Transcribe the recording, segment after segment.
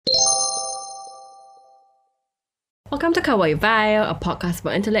Welcome to Kawaii Vile, a podcast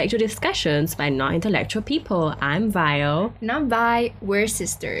about intellectual discussions by non-intellectual people. I'm Vile. And I'm Vi. We're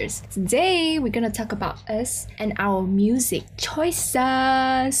sisters. Today, we're gonna talk about us and our music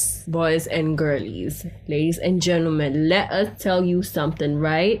choices. Boys and girlies, ladies and gentlemen, let us tell you something,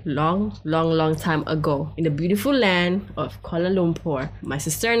 right? Long time ago, in the beautiful land of Kuala Lumpur, my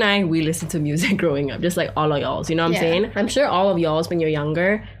sister and I, we listened to music growing up, just like all of y'all. You know what I'm saying? I'm sure all of y'all, when you're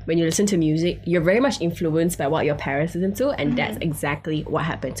younger, when you listen to music, you're very much influenced by what your parents listen to, and that's exactly what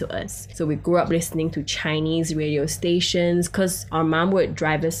happened to us. So we grew up listening to Chinese radio stations because our mom would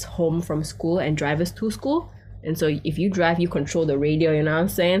drive us home from school and drive us to school. And so if you drive, you control the radio, you know what I'm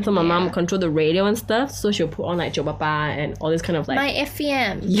saying? So my mom would control the radio and stuff. So she'll put on like Chopapa and all this kind of like... My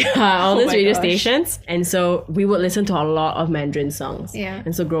FM. Yeah, all these radio stations. And so we would listen to a lot of Mandarin songs. Yeah.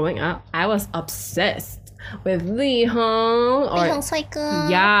 And so growing up, I was obsessed with Li Hong.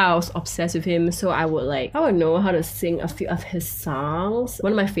 Yeah, I was obsessed with him. So I would know how to sing a few of his songs.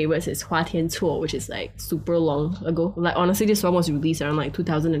 One of my favorites is Hua Tian Cuo, which is like super long ago. Like honestly, this song was released around like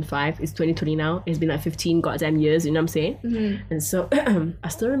 2005. It's 2020 now. It's been like 15 goddamn years, you know what I'm saying? Mm-hmm. And so I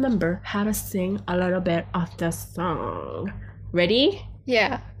still remember how to sing a little bit of the song. Ready?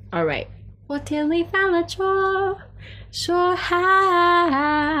 Yeah. Alright. 我天里犯了错，说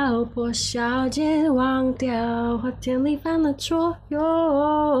好不小心忘掉，我天里犯了错，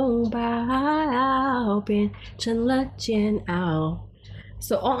拥抱变成了煎熬。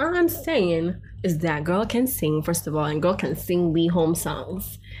So all I'm saying is that girl can sing, first of all, and girl can sing Lee Home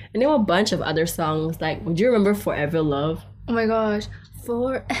songs. And there were a bunch of other songs, like, do you remember Forever Love? Oh my gosh.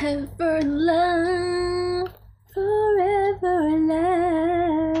 Forever love, forever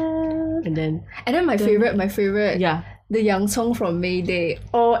love. And then my favorite. Yeah. The Yang Song from Mayday.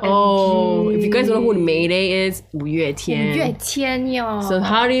 Oh, if you guys don't know who Mayday is, 五月天. 五月天哟. So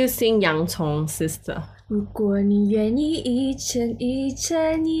how do you sing Yang Chong, sister? 如果你愿意一层一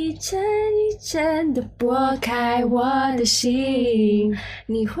层一层一层地剥开我的心，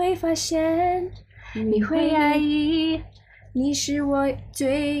你会发现，你会爱意，你是我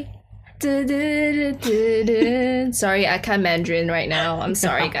最。Sorry, I can't Mandarin right now. I'm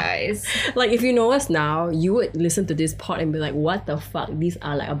sorry, guys. Like, if you know us now, you would listen to this pod and be like, what the fuck? These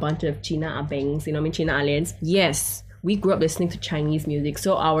are like a bunch of China abangs, you know what I mean? China aliens. Yes, we grew up listening to Chinese music.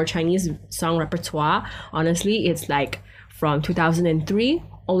 So our Chinese song repertoire, honestly, it's like from 2003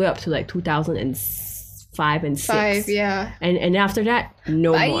 all the way up to like 2005 and 6. Yeah. And after that,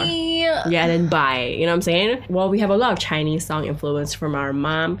 no bye. More. Yeah, then bye. You know what I'm saying? Well, we have a lot of Chinese song influence from our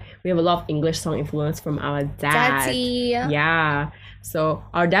mom. We have a lot of English song influence from our dad. Daddy. Yeah. So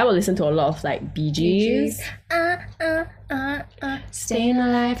our dad will listen to a lot of like Bee Gees. Staying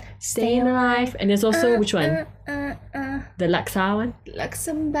alive, staying alive. And there's also which one? The Laksa one? Like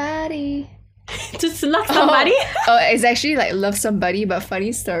somebody. Just love somebody. Oh, it's actually like love somebody, but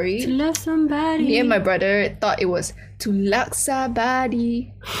funny story. To love somebody. Me and my brother thought it was to laksa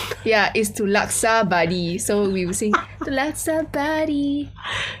body. Yeah, it's to laksa body. So we would sing to laksa body.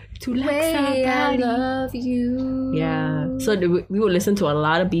 To way I love you. Yeah. So we would listen to a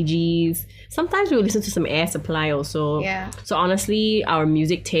lot of Bee Gees. Sometimes we would listen to some Air Supply also. Yeah. So honestly, our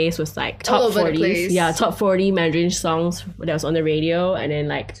music taste was like top 40s. Yeah, top 40 Mandarin songs that was on the radio, and then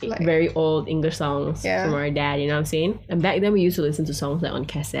like very old English songs from our dad, you know what I'm saying? And back then we used to listen to songs like on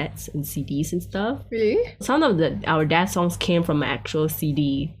cassettes and CDs and stuff. Really? Some of our dad's songs came from an actual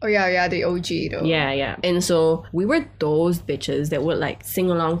CD. Oh yeah, the OG though. Yeah. And so we were those bitches that would like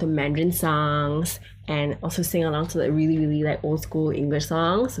sing along to Mandarin songs and also sing along to like really like old school English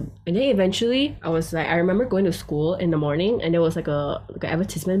songs. And then eventually I remember going to school in the morning, and there was like a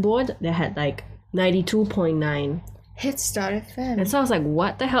advertisement board that had like 92.9 Hitstar FM. And so I was like,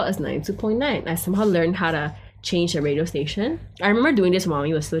 what the hell is 92.9? I somehow learned how to change the radio station. I remember doing this while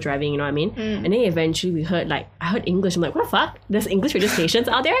we were still driving, you know what I mean? And then eventually we heard I heard English. I'm like, what the fuck? There's English radio stations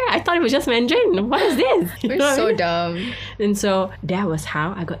out there? I thought it was just Mandarin. What is this? We're so dumb. And so that was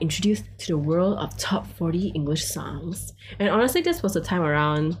how I got introduced to the world of top 40 English songs. And honestly, this was the time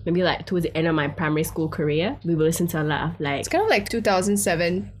around maybe like towards the end of my primary school career. We would listen to a lot of like... It's kind of like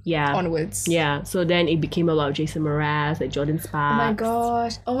 2007 onwards. Yeah. So then it became a lot of Jason Mraz, like Jordan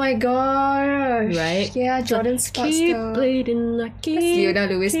Sparks. Oh my gosh. Right? Yeah, Jordan Sparks. Keep bleeding like That's Leona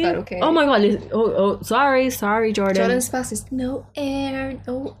Lewis, but okay. Oh my god. Sorry, Jordan. Jordan Sparks is no air.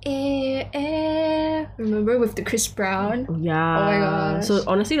 Remember with the Chris Brown? Yeah. Oh my gosh. So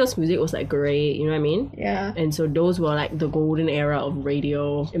honestly, those music was like great, you know what I mean? Yeah. And so those were like the golden era of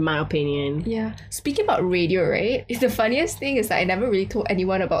radio, in my opinion. Yeah. Speaking about radio, right? The funniest thing is that I never really told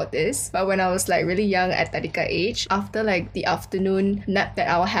anyone about this, but when I was like really young at Tadika age, after like the afternoon nap that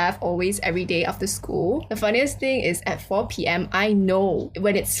I'll have always every day after school, the funniest funniest thing is at 4 p.m. I know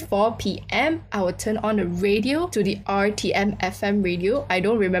when it's 4 p.m. I will turn on the radio to the RTM FM radio. I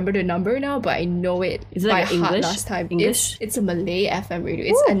don't remember the number now, but I know it Is it by like heart English? last time. English? It's a Malay FM radio.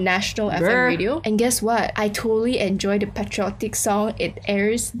 It's a national FM radio. And guess what? I totally enjoy the patriotic song it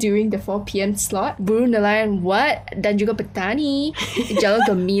airs during the 4 p.m. slot. Burung Nelayan What? Dan juga Petani. Jalan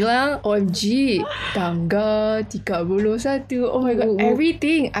Gemilang. OMG. Tangga 31. Oh my god.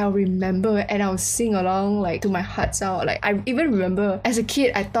 Everything I'll remember and I'll sing along like to my heart's out. Like I even remember as a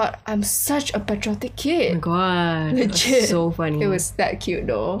kid I thought I'm such a patriotic Oh kid. my god. Legit. That's so funny. It was that cute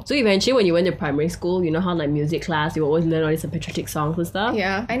though. So eventually when you went to primary school, you know how like music class, you always learn all these patriotic songs and stuff?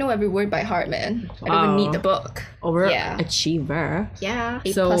 Yeah, I know every word by heart, man. I don't even need the book. Overachiever. Yeah.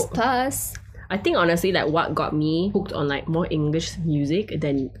 A++. I think honestly like what got me hooked on like more English music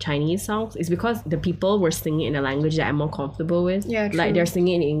than Chinese songs is because the people were singing in a language that I'm more comfortable with. Yeah, true. Like they're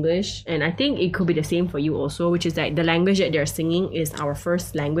singing in English, and I think it could be the same for you also, which is that the language that they're singing is our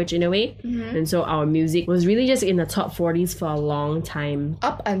first language in a way. And so our music was really just in the top 40s for a long time.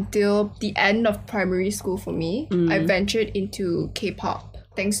 Up until the end of primary school for me, I ventured into K-pop.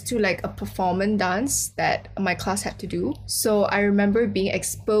 Thanks to like a performance dance that my class had to do. So I remember being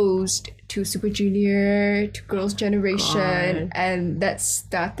exposed to Super Junior, to Girls' Generation, and that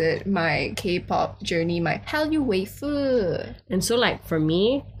started my K-pop journey, my Hallyu Waifu. And so like for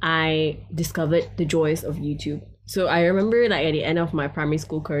me, I discovered the joys of YouTube. So I remember like at the end of my primary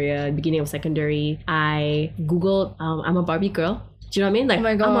school career, beginning of secondary, I googled I'm a Barbie girl. Do you know what I mean? Like, Oh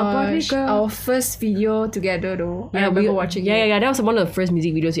my I'm a Barbie gosh, girl. our first video together though. I remember watching it. Yeah. That was one of the first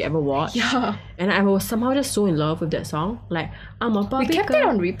music videos you ever watched. Yeah. And I was somehow just so in love with that song. Like, I'm a Barbie We kept girl it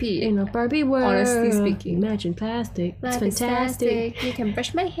on repeat. in a Barbie world. Honestly speaking. Imagine plastic. It's Life is fantastic. You can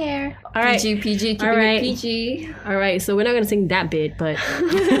brush my hair. All right. PG, keeping All right. it PG. Alright, so we're not gonna sing that bit, but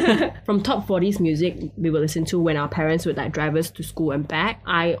from top 40s music we would listen to when our parents would like drive us to school and back,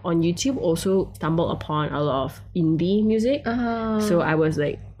 I on YouTube also stumbled upon a lot of indie music. So I was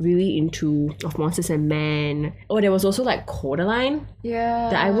like really into Of Monsters and Men. Oh, there was also like Codaline Yeah.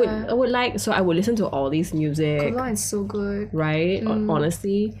 that I would like. So I would listen to all these music, Codaline is so good. right?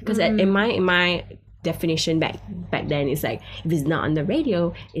 Honestly, because in my definition back then is like if it's not on the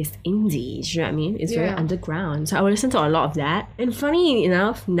radio, it's indie. You know what I mean? It's very Yeah. underground. So I would listen to a lot of that. And funny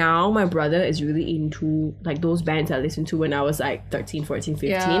enough, now my brother is really into like those bands I listened to when I was like 13, 14,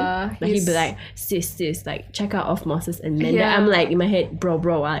 15. Yeah, Like he'd he's- be like, sis, like check out Of Monsters and Men. Yeah. I'm like in my head, bro,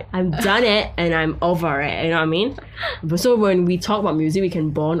 like I've done it and I'm over it. You know what I mean? But so when we talk about music, we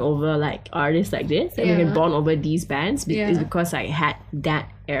can bond over like artists like this, and we can Yeah. bond over these bands. Yeah. It's because I had that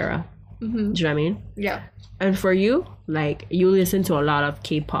era. Do you know what I mean? Yeah. And for you, like you listen to a lot of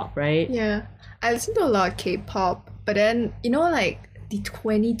K-pop, right? Yeah. I listen to a lot of K-pop, but then, you know, like the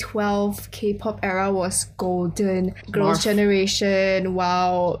 2012 K-pop era was golden. Girls' Morph. Generation,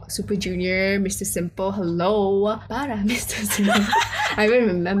 wow, Super Junior, Mr. Simple, hello. Para, Mr. Simple. I even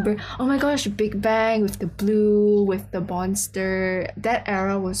remember, oh my gosh, Big Bang with the blue, with the monster. That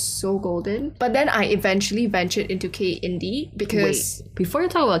era was so golden. But then I eventually ventured into K-indie because... Wait, before you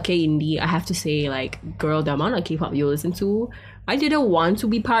talk about K-indie, I have to say, like, girl, the amount of K-pop you listen to, I didn't want to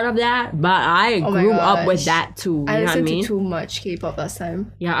be part of that, but I Oh my grew up with gosh. that too. I You know what I listened mean? to too much K-pop last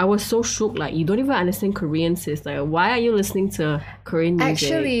time. Yeah, I was so shook. Like, you don't even understand Korean, sis. Like, why are you listening to Korean music?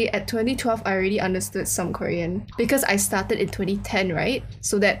 Actually, at 2012, I already understood some Korean because I started in 2010, right?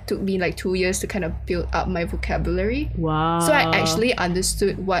 So that took me like 2 years to kind of build up my vocabulary. Wow. So I actually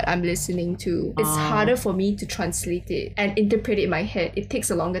understood what I'm listening to. It's harder for me to translate it and interpret it in my head. It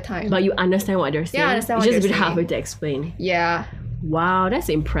takes a longer time. But you understand what they're saying? I understand It's what just a they're bit saying. hard to explain. yeah. Wow, that's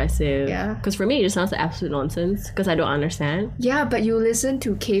impressive. Yeah. Because for me, it just sounds like absolute nonsense because I don't understand. Yeah, but you listen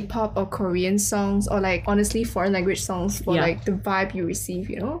to K-pop or Korean songs or like honestly foreign language songs for Yeah. like the vibe you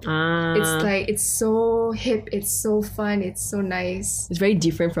receive, you know? Ah. It's like, it's so hip, it's so fun, it's so nice. It's very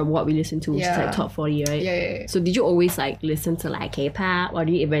different from what we listen to, which is Yeah. like top 40, right? Yeah. So did you always like listen to like K-pop, or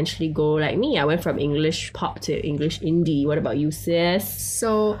did you eventually go like me? I went from English pop to English indie. What about you, sis?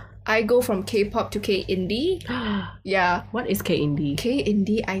 So I go from K-pop to K-indie. Yeah. What is K-indie?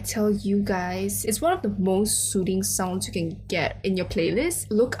 K-indie, I tell you guys, it's one of the most soothing sounds you can get in your playlist.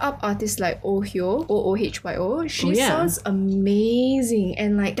 Look up artists like Oh Hyo, O-O-H-Y-O. She Oh, yeah. sounds amazing,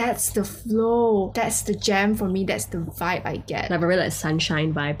 and like that's the flow, that's the jam for me, that's the vibe I get. Like very like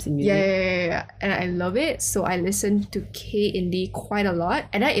sunshine vibes in music. Yeah, and I love it. So I listen to K-indie quite a lot,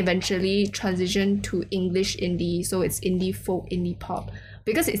 and I eventually transitioned to English indie. So it's indie folk, indie pop,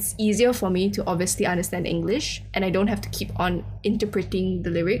 because it's easier for me to obviously understand English, and I don't have to keep on interpreting the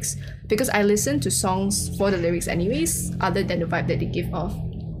lyrics because I listen to songs for the lyrics anyways, other than the vibe that they give off.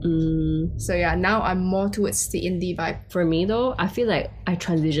 So yeah, now I'm more towards the indie vibe. For me though, I feel like I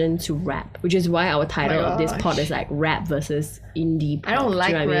transitioned to rap, which is why our title of this pod is like rap versus indie pop. I don't like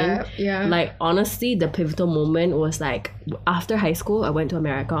you know what rap. I mean? Yeah. Like honestly, the pivotal moment was like after high school, I went to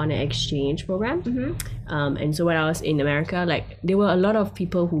America on an exchange program. And so when I was in America, like there were a lot of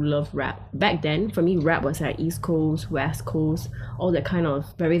people who loved rap. Back then, for me, rap was like East Coast, West Coast, all that kind of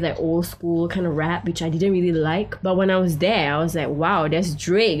very like old school kind of rap, which I didn't really like. But when I was there, I was like, wow, there's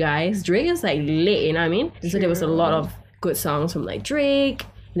Drake, guys. Drake is like lit, you know what I mean? And so there was a lot of good songs from like Drake.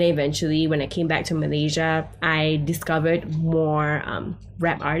 And then eventually, when I came back to Malaysia, I discovered more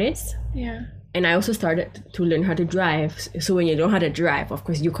rap artists. Yeah. And I also started to learn how to drive. So when you learn how to drive, of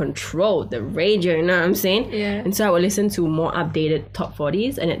course, you control the radio, you know what I'm saying? Yeah. And so I would listen to more updated top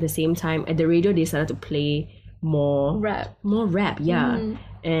 40s. And at the same time, at the radio, they started to play more Rap. Yeah.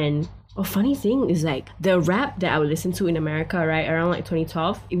 And a funny thing is like the rap that I would listen to in America, right, around like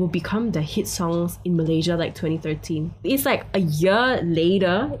 2012, it will become the hit songs in Malaysia like 2013. It's like a year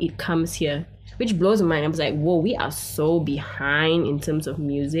later, it comes here, which blows my mind. I was like, whoa, we are so behind in terms of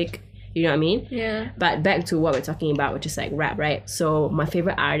music. You know what I mean? Yeah. But back to what we're talking about, which is like rap, right? So my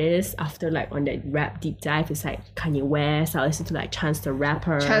favorite artist after like on that rap deep dive is like Kanye West. I listen to like Chance the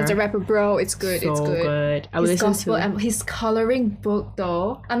Rapper. Chance the Rapper, bro, it's good. So it's good. I would His listen gospel to and his coloring book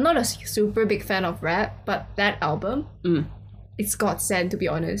though. I'm not a super big fan of rap, but that album, it's godsend to be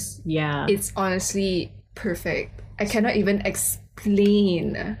honest. yeah. It's honestly perfect. I cannot even explain.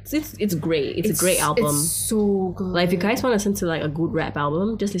 It's great. It's a great album. It's so good. Like if you guys want to listen to like a good rap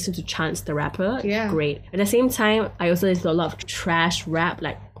album, just listen to Chance the Rapper. Yeah. Great. At the same time, I also listen to a lot of trash rap,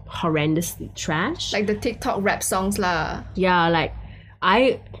 like horrendously trash. Like the TikTok rap songs lah. Yeah, like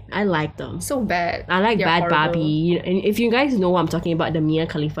I like them. So bad. I like They're Bad horrible. Barbie. And if you guys know what I'm talking about, the Mia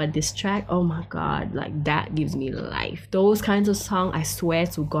Khalifa diss track, oh my god, like that gives me life. Those kinds of songs, I swear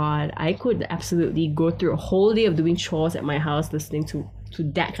to God, I could absolutely go through a whole day of doing chores at my house listening to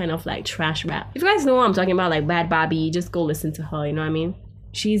that kind of like trash rap. If you guys know what I'm talking about, like Bad Barbie, just go listen to her, you know what I mean?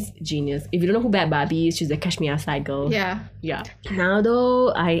 She's genius. If you don't know who Bad Barbie is, she's the Catch Me Outside girl. Yeah. Yeah. Now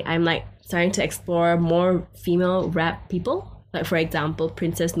though, I'm like starting to explore more female rap people. Like for example,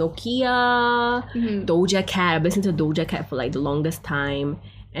 Princess Nokia, Doja Cat. I've listened to Doja Cat for like the longest time.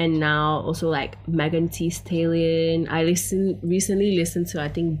 And now also like Megan Thee Stallion. I recently listened to I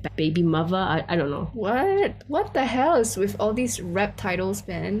think Baby Mother. I don't know. What the hell is with all these rap titles,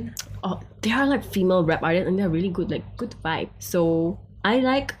 man? Oh, they are like female rap artists and they're really good, like good vibe. So I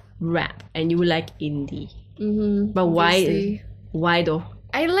like rap and you like indie. But Obviously. why though?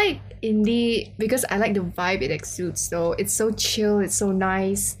 I like indie because I like the vibe it exudes though. It's so chill, it's so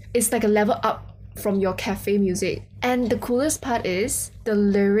nice. It's like a level up from your cafe music. And the coolest part is the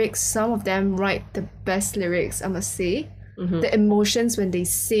lyrics. Some of them write the best lyrics, I must say. The emotions when they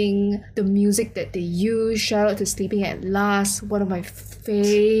sing, the music that they use. Shout out to Sleeping at Last, one of my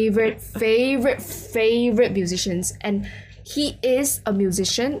favorite musicians. And he is a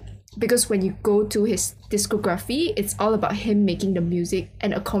musician because when you go to his discography, it's all about him making the music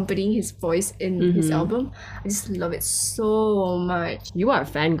and accompanying his voice in his album. I just love it so much. You are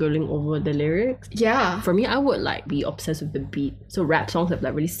fangirling over the lyrics? Yeah. For me, I would like be obsessed with the beat. So rap songs have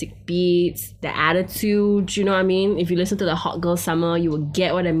like really sick beats, the attitude, you know what I mean? If you listen to the Hot Girl Summer, you will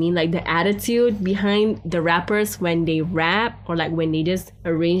get what I mean. Like the attitude behind the rappers when they rap or like when they just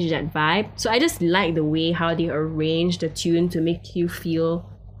arrange that vibe. So I just like the way how they arrange the tune to make you feel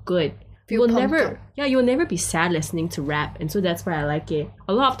good. You will never be sad listening to rap, and so that's why I like it.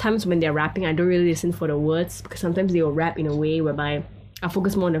 A lot of times when they're rapping, I don't really listen for the words because sometimes they will rap in a way whereby I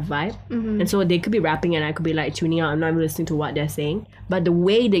focus more on the vibe, and so they could be rapping and I could be like tuning out. I'm not even listening to what they're saying, but the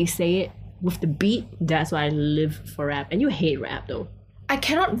way they say it with the beat, that's why I live for rap. And you hate rap though. I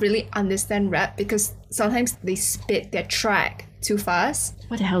cannot really understand rap because sometimes they spit their track too fast.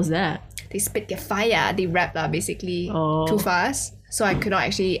 What the hell is that? They spit their fire. They rap basically too fast. So I could not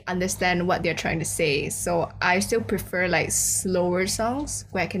actually understand what they're trying to say. So I still prefer like slower songs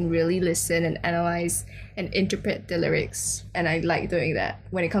where I can really listen and analyze and interpret the lyrics. And I like doing that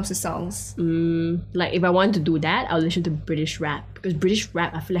when it comes to songs. Like if I want to do that, I'll listen to British rap. Because British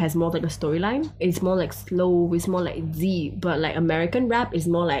rap, I feel like has more like a storyline. It's more like slow, it's more like deep. But like American rap is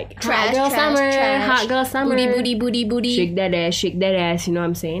more like Trash, hot girl summer. Booty. Shake that ass, you know what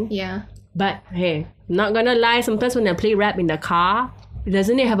I'm saying? Yeah. But hey, not gonna lie, sometimes when I play rap in the car,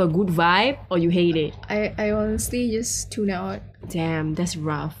 doesn't it have a good vibe or you hate it? I honestly just tune out. Damn, that's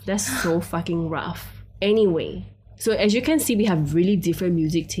rough. That's so fucking rough. Anyway, so as you can see, we have really different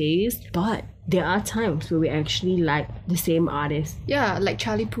music tastes, but there are times where we actually like the same artist. Yeah, like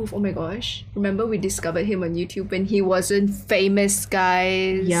Charlie Puth. Oh my gosh. Remember we discovered him on YouTube when he wasn't famous,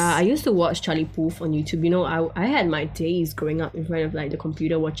 guys? Yeah, I used to watch Charlie Puth on YouTube. You know, I had my days growing up in front of like the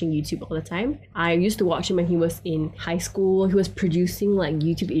computer watching YouTube all the time. I used to watch him when he was in high school. He was producing like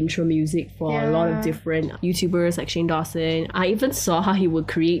YouTube intro music for a lot of different YouTubers like Shane Dawson. I even saw how he would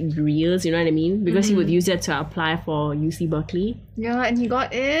create reels, you know what I mean? Because he would use that to apply for UC Berkeley. Yeah, and he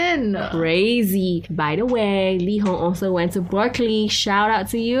got in. Crazy. By the way, Lee Hong also went to Berkeley. Shout out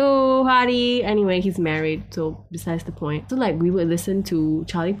to you, Hardy. Anyway, he's married, so besides the point. So like we would listen to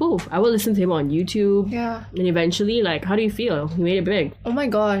Charlie Puth. I would listen to him on YouTube. Yeah. And eventually, like, how do you feel? He made it big. Oh my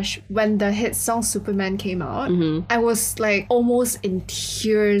gosh, when the hit song Superman came out, I was like almost in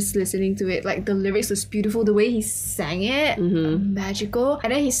tears listening to it. Like the lyrics was beautiful, the way he sang it, magical.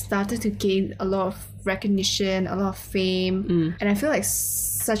 And then he started to gain a lot of recognition, a lot of fame, and I feel like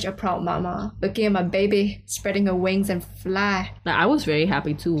such a proud mama looking at my baby spreading her wings and fly. Like I was very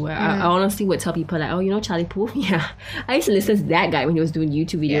happy too. I honestly would tell people like, oh, you know Charlie Puth? Yeah, I used to listen to that guy when he was doing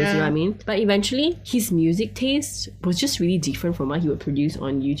YouTube videos, you know what I mean? But eventually his music taste was just really different from what he would produce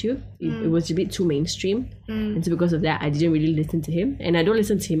on YouTube. It was a bit too mainstream, and so because of that I didn't really listen to him, and I don't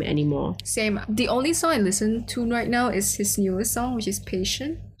listen to him anymore. Same. The only song I listen to right now is his newest song, which is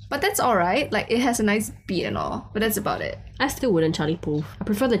Patient. But that's alright, like it has a nice beat and all, but that's about it. I still wouldn't Charlie Puth. I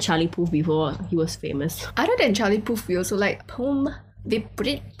prefer the Charlie Puth before he was famous. Other than Charlie Puth, we also like Pum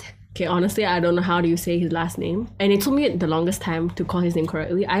Viprit. Okay, honestly, I don't know how do you say his last name. And it took me the longest time to call his name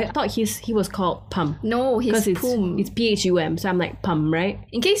correctly. I thought he was called Pum. No, he's Pum. It's Phum, so I'm like Pum, right?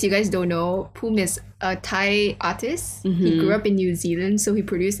 In case you guys don't know, Pum is a Thai artist. He grew up in New Zealand, so he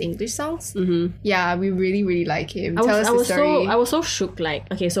produced English songs. Yeah, we really, really like him. Tell us the story. I was so shook. Like,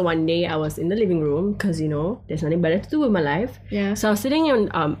 okay, so one day I was in the living room because, you know, there's nothing better to do with my life. Yeah. So I was sitting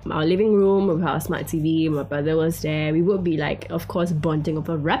in our living room with our smart TV. My brother was there. We would be like, of course, bonding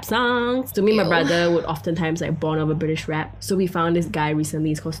over rap songs. To me, my brother would oftentimes like bond over British rap. So we found this guy recently.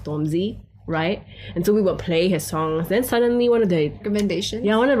 He's called Stormzy. Right? And so we would play his songs. Then suddenly one of the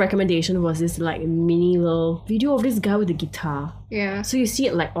recommendation was this like mini little video of this guy with the guitar. Yeah. So you see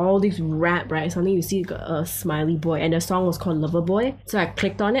it like all this rap, right? Suddenly you see a smiley boy, and the song was called Lover Boy. So I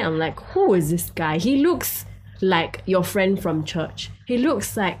clicked on it. I'm like, who is this guy? He looks like your friend from church. He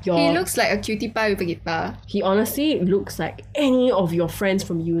looks like a cutie pie with a guitar. He honestly looks like any of your friends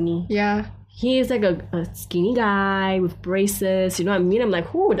from uni. Yeah. He is like a skinny guy with braces, you know what I mean? I'm like,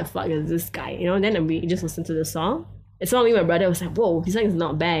 who the fuck is this guy? You know, and then we just listened to the song. It's not me, my brother was like, whoa, this song is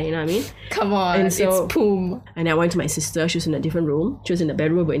not bad, you know what I mean? Come on, and so, it's Pum. And I went to my sister, she was in a different room. She was in the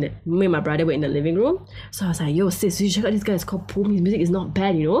bedroom, but me and my brother were in the living room. So I was like, yo sis, you should check out this guy, it's called Pum, his music is not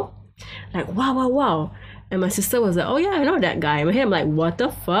bad, you know? Like, wow. And my sister was like, oh yeah, I know that guy. And I'm like, what the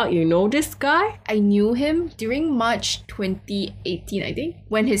fuck? You know this guy? I knew him during March 2018, I think,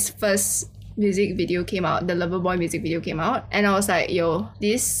 when his first music video came out, the Loverboy music video came out, and I was like, yo,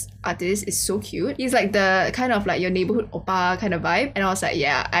 this artist is so cute. He's like the kind of like your neighborhood oppa kind of vibe, and I was like,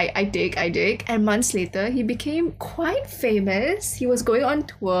 yeah, I dig. And months later he became quite famous. He was going on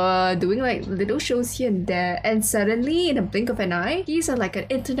tour, doing like little shows here and there, and suddenly in a blink of an eye he's like an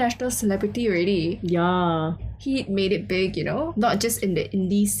international celebrity already. Yeah, he made it big, you know, not just in the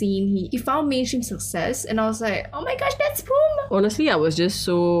indie scene. He found mainstream success, and I was like, oh my gosh, that's Pum. Honestly, I was just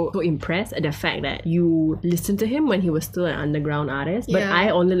so impressed at the fact that you listened to him when he was still an underground artist, but I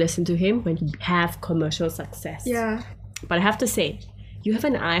only listened to him when he have commercial success. Yeah. But I have to say, you have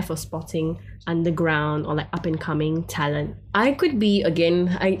an eye for spotting underground or like up and coming talent. I could be,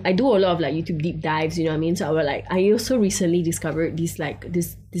 again, I do a lot of like YouTube deep dives, you know what I mean? So I also recently discovered this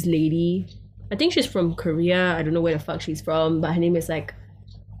lady. I think she's from Korea. I don't know where the fuck she's from, but her name is like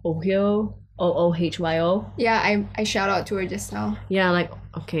Ohyo. Ohyo. Yeah, I shout out to her just now. Yeah, like,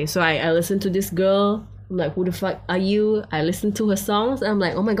 okay, so I listened to this girl. I'm like, who the fuck are you? I listened to her songs, and I'm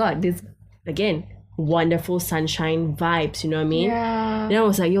like, oh my god, this, again, wonderful sunshine vibes, you know what I mean? Yeah. Then I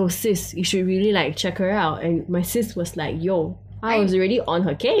was like, yo sis, you should really like check her out. And my sis was like, yo, I was already on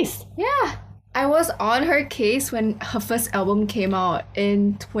her case. Yeah, I was on her case when her first album came out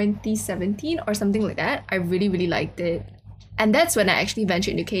in 2017 or something like that. I really, really liked it. And that's when I actually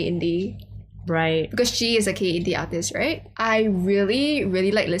ventured into K-indie. Right. Because she is a K-indie artist, right? I really,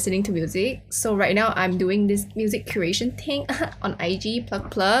 really like listening to music. So right now I'm doing this music curation thing on IG,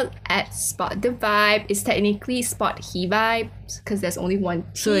 plug, at Spot the Vibe. It's technically Spot He Vibe because there's only one T.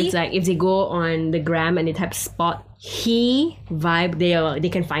 So it's like if they go on the gram and they type Spot He Vibe, they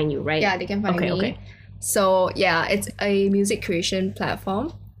can find you, right? Yeah, they can find me. Okay. So yeah, it's a music creation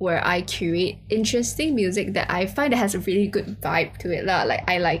platform where I curate interesting music that I find that has a really good vibe to it lah. Like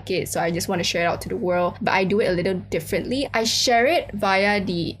I like it, so I just want to share it out to the world. But I do it a little differently. I share it via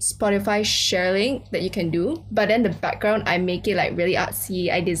the Spotify share link that you can do. But then the background, I make it like really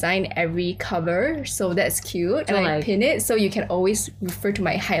artsy. I design every cover, so that's cute. And I pin it so you can always refer to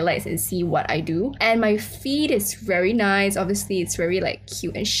my highlights and see what I do. And my feed is very nice. Obviously, it's very like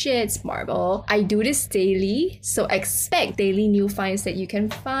cute and shit. It's marble. I do this daily, so expect daily new finds that you can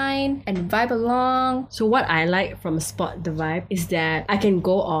find and vibe along. So what I like from Spot the Vibe is that I can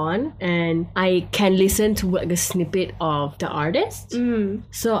go on and I can listen to like a snippet of the artist.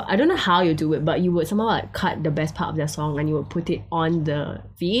 So I don't know how you do it, but you would somehow like cut the best part of their song and you would put it on the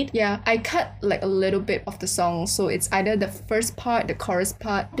feed. Yeah, I cut like a little bit of the song, so it's either the first part, the chorus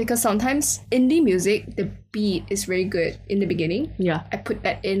part, because sometimes indie music, the beat is very good in the beginning. Yeah. I put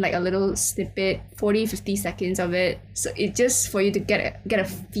that in like a little snippet, 40-50 seconds of it. So it's just for you to get a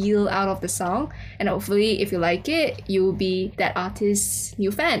feel out of the song. And hopefully if you like it, you'll be that artist's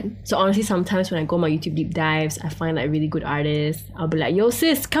new fan. So honestly, sometimes when I go on my YouTube deep dives, I find like really good artists. I'll be like, yo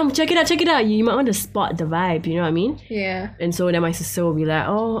sis, come check it out. You might want to spot the vibe, you know what I mean? Yeah. And so then my sister will be like,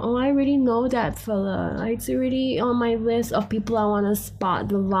 oh, I already know that fella. It's already on my list of people I want to spot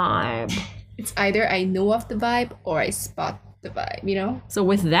the vibe. It's either I know of the vibe or I spot the vibe, you know? So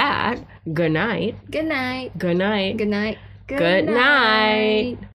with that, good night. Good night. Good night. Good night. Good night.